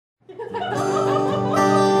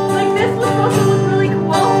Like this was supposed to look really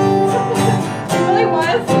cool. It really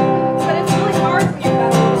was, but it's really hard when you're that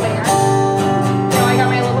little layer. So I got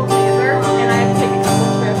my little blazer, and I had to take a couple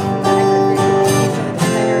trips, and then I could do a piece of the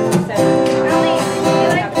center instead.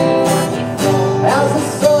 As the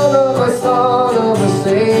son of a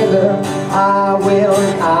sailor, I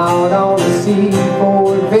went out on the sea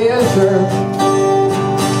for adventure,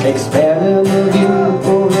 expanding the view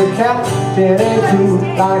for the captain and crew,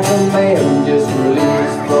 like a man just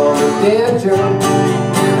released from adventure.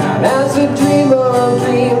 And as a dreamer of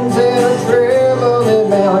dreams and a traveling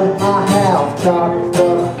man, I have chalked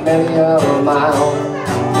up many a mile,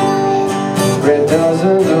 read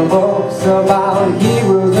dozens of books about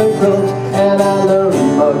heroes and crooks, and I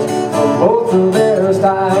learned much from both of their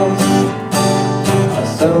styles. A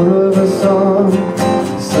son of a son,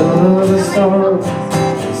 son of a son,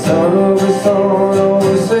 son of a son of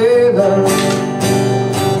a sailor,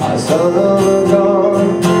 a son of a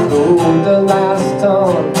gun, gold the last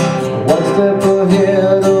ton, one step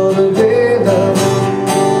ahead of the jailer.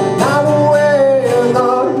 I'm away in the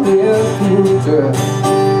near future,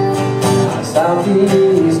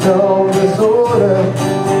 southeast of disorder.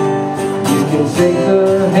 You can shake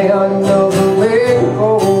the hand of the big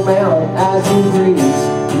old man as he breathes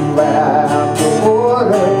throughout the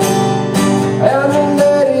water. And the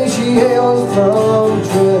lady, she hails from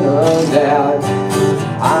Trinidad,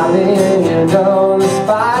 island down the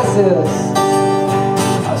spices,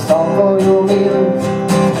 a salt for your meal,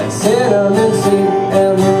 and cinnamon seed,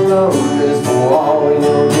 and the road is for all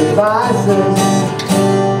your devices.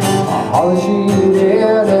 All she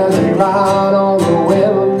did as we ride on the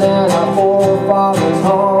wind that our forefathers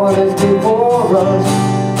harnessed before us.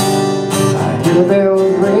 I hear the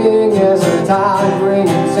bells ring as the tide rings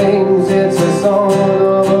and sings. It's a song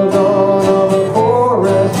of a dawn of a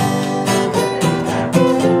chorus.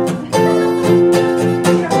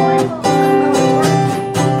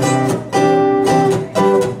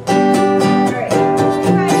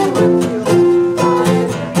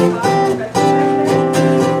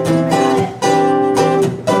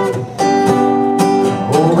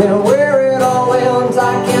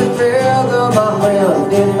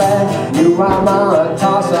 I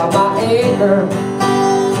toss up my anchor,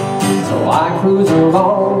 so I cruise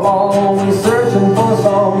along, always searching for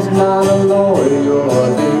songs, not a lawyer or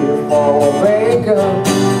a thief or a baker,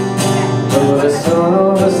 but a son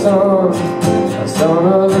of a son, a son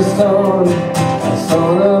of a son, a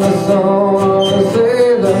son of a son of a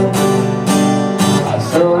sailor, a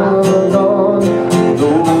son of a gun,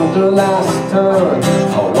 gold the last ton.